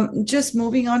just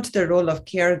moving on to the role of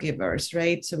caregivers,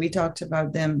 right? So we talked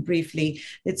about them briefly.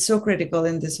 It's so critical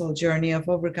in this whole journey of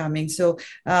overcoming. So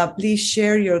please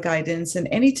share your guidance and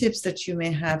any tips that you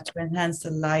may have to enhance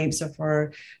the lives of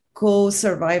our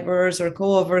co-survivors or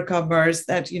co-overcomers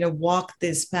that, walk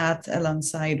this path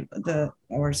alongside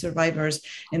our survivors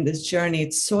in this journey.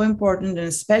 It's so important, and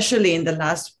especially in the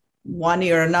last 1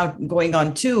 year, now going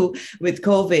on 2 with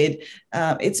COVID,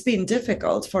 it's been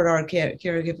difficult for our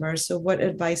caregivers. So what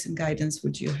advice and guidance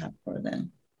would you have for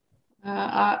them?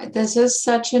 This is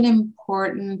such an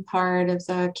important part of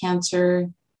the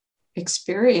cancer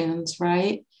experience,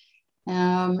 right?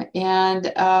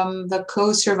 The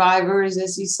co-survivors,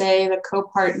 as you say, the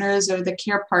co-partners or the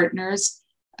care partners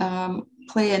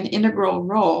play an integral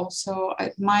role. So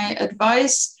my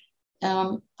advice,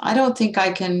 I don't think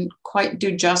I can quite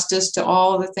do justice to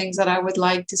all the things that I would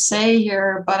like to say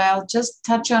here, but I'll just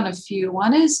touch on a few.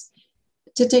 One is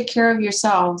to take care of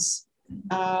yourselves,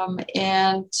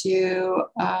 and to,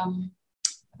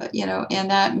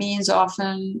 and that means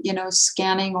often,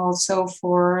 scanning also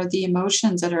for the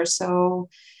emotions that are so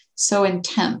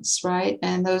intense, right?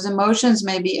 And those emotions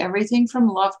may be everything from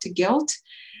love to guilt,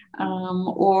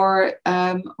 or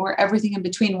everything in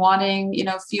between, wanting,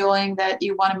 feeling that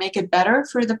you want to make it better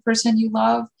for the person you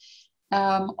love.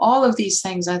 All of these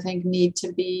things, I think, need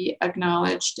to be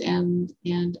acknowledged and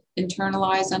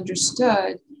internalized,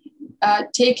 understood.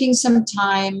 Taking some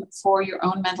time for your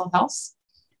own mental health,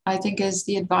 I think, is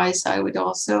the advice I would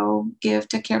also give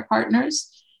to care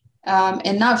partners,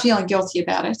 and not feeling guilty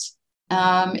about it.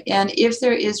 And if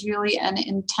there is really an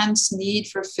intense need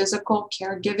for physical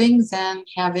caregiving, then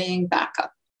having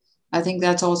backup. I think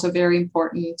that's also very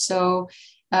important. So,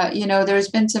 there's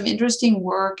been some interesting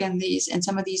work in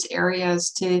some of these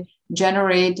areas to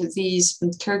generate these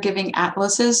caregiving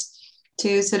atlases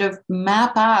to sort of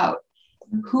map out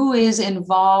who is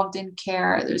involved in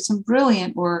care. There's some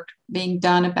brilliant work being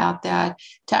done about that,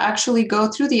 to actually go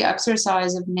through the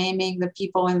exercise of naming the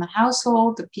people in the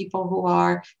household, the people who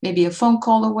are maybe a phone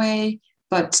call away,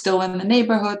 but still in the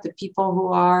neighborhood, the people who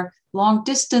are long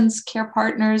distance care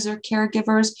partners or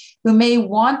caregivers who may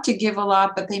want to give a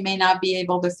lot, but they may not be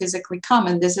able to physically come.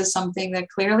 And this is something that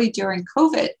clearly during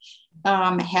COVID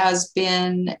has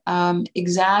been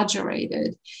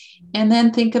exaggerated. And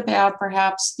then think about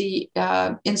perhaps the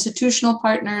institutional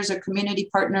partners or community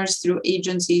partners through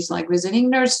agencies like visiting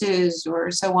nurses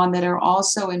or so on that are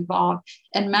also involved,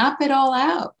 and map it all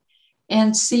out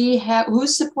and see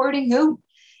who's supporting who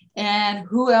and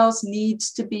who else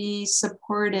needs to be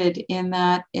supported in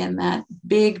that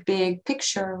big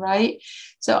picture, right?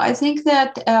 So I think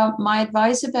that my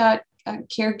advice about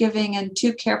caregiving and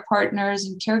to care partners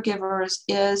and caregivers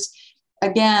is,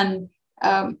 again,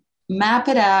 map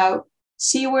it out,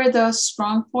 see where the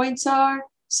strong points are,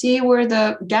 see where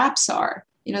the gaps are.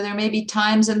 There may be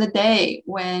times in the day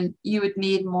when you would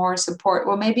need more support.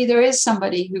 Well, maybe there is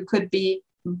somebody who could be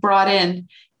brought in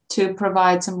to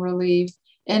provide some relief,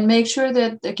 and make sure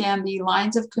that, again, the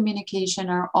lines of communication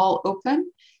are all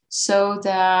open so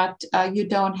that you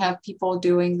don't have people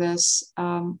doing this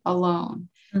alone.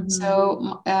 Mm-hmm.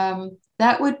 So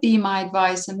that would be my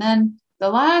advice. And then the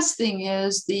last thing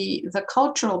is the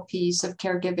cultural piece of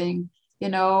caregiving.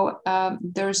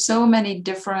 There's so many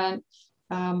different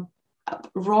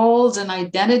roles and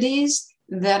identities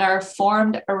that are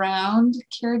formed around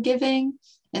caregiving.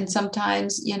 And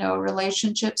sometimes,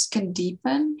 relationships can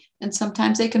deepen and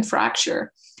sometimes they can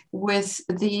fracture with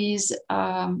these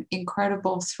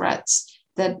incredible threats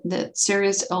that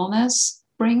serious illness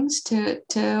brings to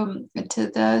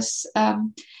this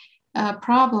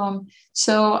problem.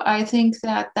 So I think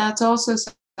that's also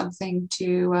something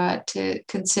to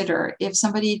consider. If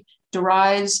somebody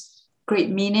derives great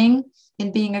meaning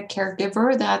in being a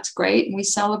caregiver, that's great, and we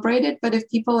celebrate it. But if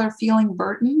people are feeling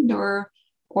burdened or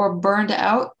burned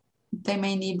out, they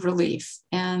may need relief,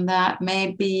 and that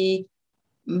may be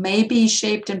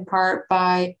shaped in part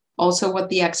by also what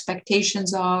the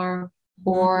expectations are,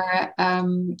 or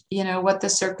what the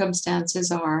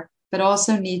circumstances are, but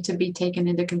also need to be taken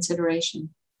into consideration.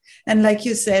 And like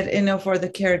you said, for the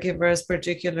caregivers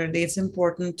particularly, it's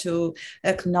important to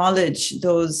acknowledge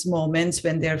those moments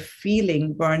when they're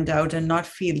feeling burned out and not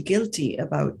feel guilty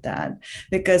about that,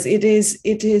 because it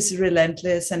is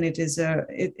relentless, and it's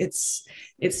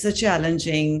a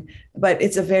challenging, but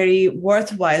it's a very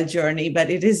worthwhile journey. But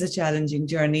it is a challenging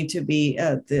journey to be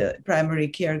the primary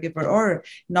caregiver, or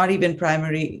not even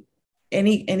primary,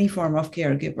 any form of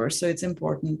caregiver. So it's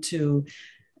important to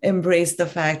embrace the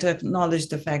fact, acknowledge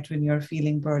the fact when you're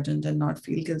feeling burdened and not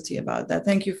feel guilty about that.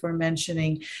 Thank you for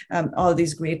mentioning all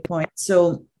these great points.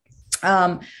 So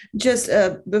just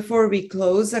before we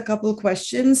close, a couple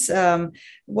questions.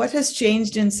 What has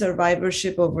changed in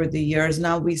survivorship over the years?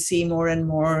 Now we see more and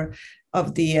more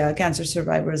of the cancer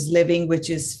survivors living, which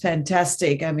is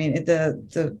fantastic. I mean,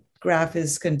 the graph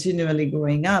is continually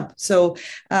going up. So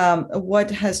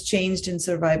what has changed in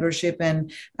survivorship,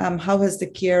 and how has the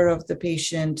care of the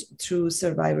patient through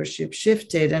survivorship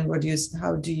shifted, and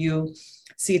how do you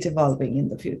see it evolving in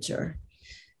the future?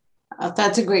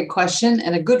 That's a great question,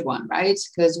 and a good one, right?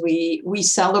 Because we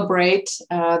celebrate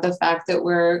the fact that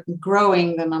we're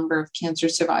growing the number of cancer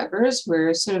survivors.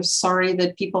 We're sort of sorry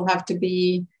that people have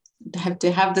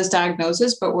to have this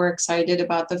diagnosis, but we're excited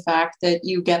about the fact that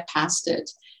you get past it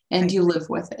and you live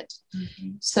with it. Mm-hmm.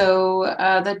 So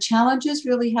the challenges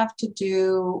really have to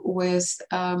do with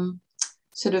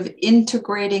sort of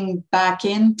integrating back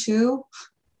into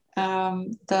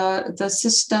the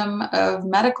system of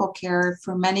medical care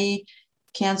for many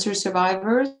cancer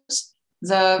survivors.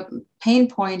 The pain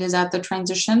point is at the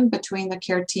transition between the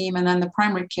care team and then the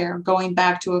primary care, going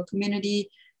back to a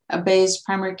community-based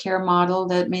primary care model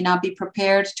that may not be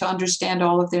prepared to understand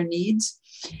all of their needs.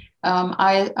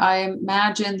 I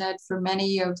imagine that for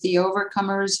many of the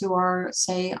overcomers who are,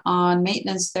 say, on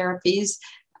maintenance therapies,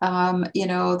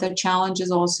 the challenge is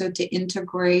also to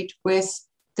integrate with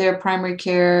their primary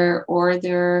care or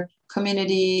their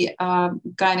community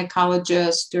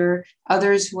gynecologist or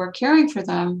others who are caring for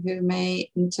them, who may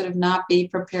sort of not be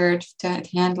prepared to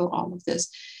handle all of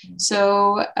this. Mm-hmm.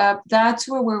 So that's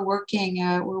where we're working.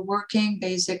 We're working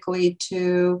basically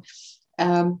to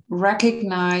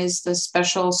recognize the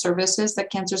special services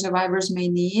that cancer survivors may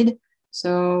need.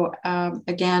 So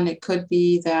again, it could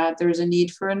be that there's a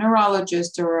need for a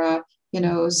neurologist or a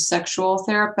sexual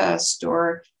therapist,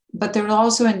 but there's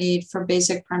also a need for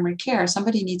basic primary care.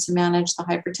 Somebody needs to manage the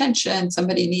hypertension.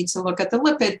 Somebody needs to look at the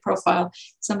lipid profile.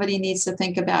 Somebody needs to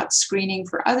think about screening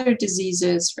for other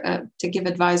diseases, to give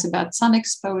advice about sun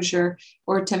exposure,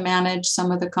 or to manage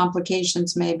some of the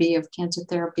complications maybe of cancer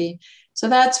therapy. So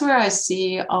that's where I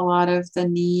see a lot of the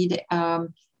need,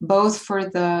 both for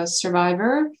the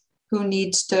survivor who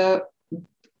needs to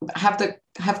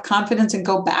have confidence and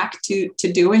go back to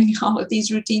doing all of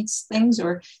these routine things,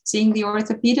 or seeing the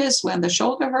orthopedist when the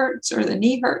shoulder hurts or the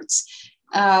knee hurts,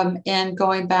 and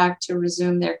going back to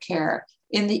resume their care.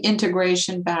 In the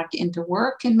integration back into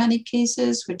work in many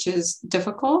cases, which is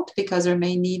difficult because there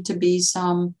may need to be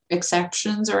some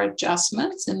exceptions or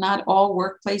adjustments, and not all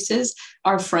workplaces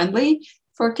are friendly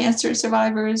for cancer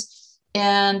survivors.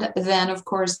 And then, of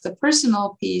course, the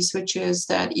personal piece, which is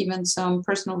that even some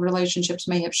personal relationships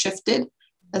may have shifted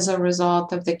as a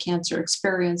result of the cancer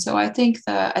experience. So I think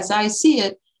as I see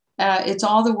it, it's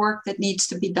all the work that needs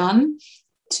to be done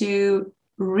to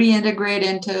reintegrate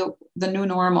into the new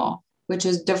normal, which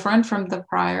is different from the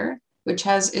prior, which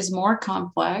is more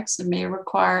complex and may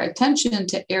require attention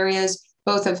to areas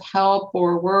both of help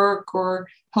or work or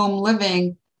home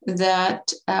living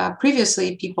that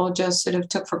previously people just sort of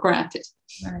took for granted.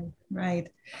 Right.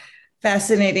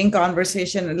 Fascinating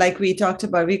conversation. Like we talked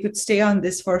about, we could stay on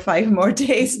this for 5 more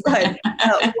days, but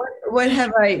what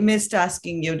have I missed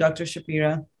asking you, Dr.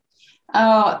 Shapira?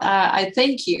 I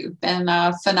thank you. Been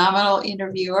a phenomenal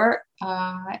interviewer,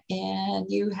 and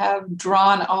you have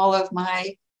drawn all of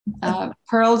my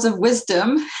pearls of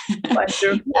wisdom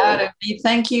out of me.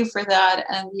 Thank you for that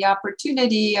and the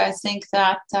opportunity. I think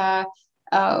that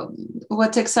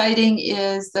what's exciting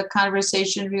is the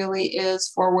conversation really is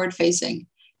forward facing.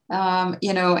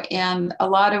 And a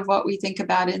lot of what we think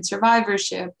about in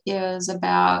survivorship is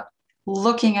about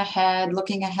looking ahead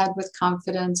with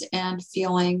confidence and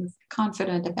feeling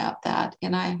confident about that.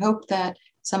 And I hope that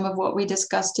some of what we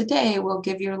discussed today will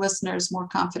give your listeners more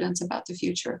confidence about the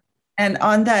future. And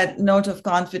on that note of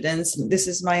confidence, this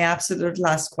is my absolute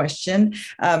last question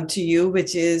to you,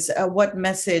 which is what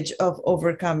message of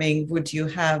overcoming would you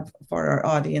have for our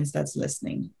audience that's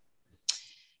listening?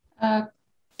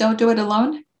 Don't do it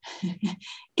alone.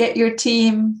 Get your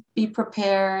team, be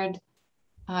prepared,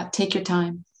 take your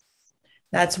time.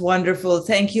 That's wonderful.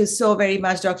 Thank you so very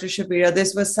much, Dr. Shapira.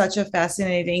 This was such a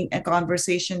fascinating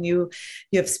conversation. You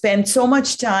have spent so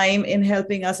much time in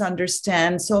helping us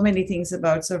understand so many things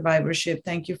about survivorship.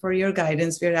 Thank you for your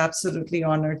guidance. We're absolutely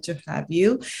honored to have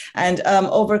you. And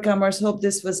Overcomers, hope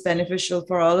this was beneficial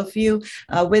for all of you.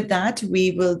 With that,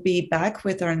 we will be back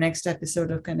with our next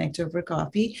episode of Connect Over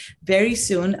Coffee very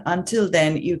soon. Until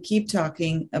then, you keep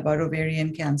talking about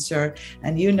ovarian cancer.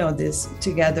 And you know this,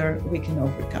 together we can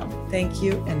overcome. Thank you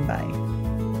and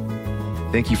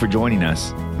bye. Thank you for joining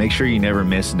us. Make sure you never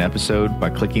miss an episode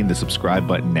by clicking the subscribe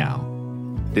button now.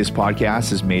 This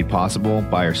podcast is made possible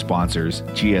by our sponsors,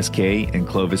 GSK and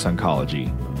Clovis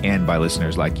Oncology, and by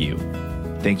listeners like you.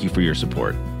 Thank you for your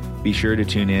support. Be sure to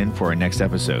tune in for our next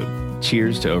episode.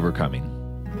 Cheers to overcoming.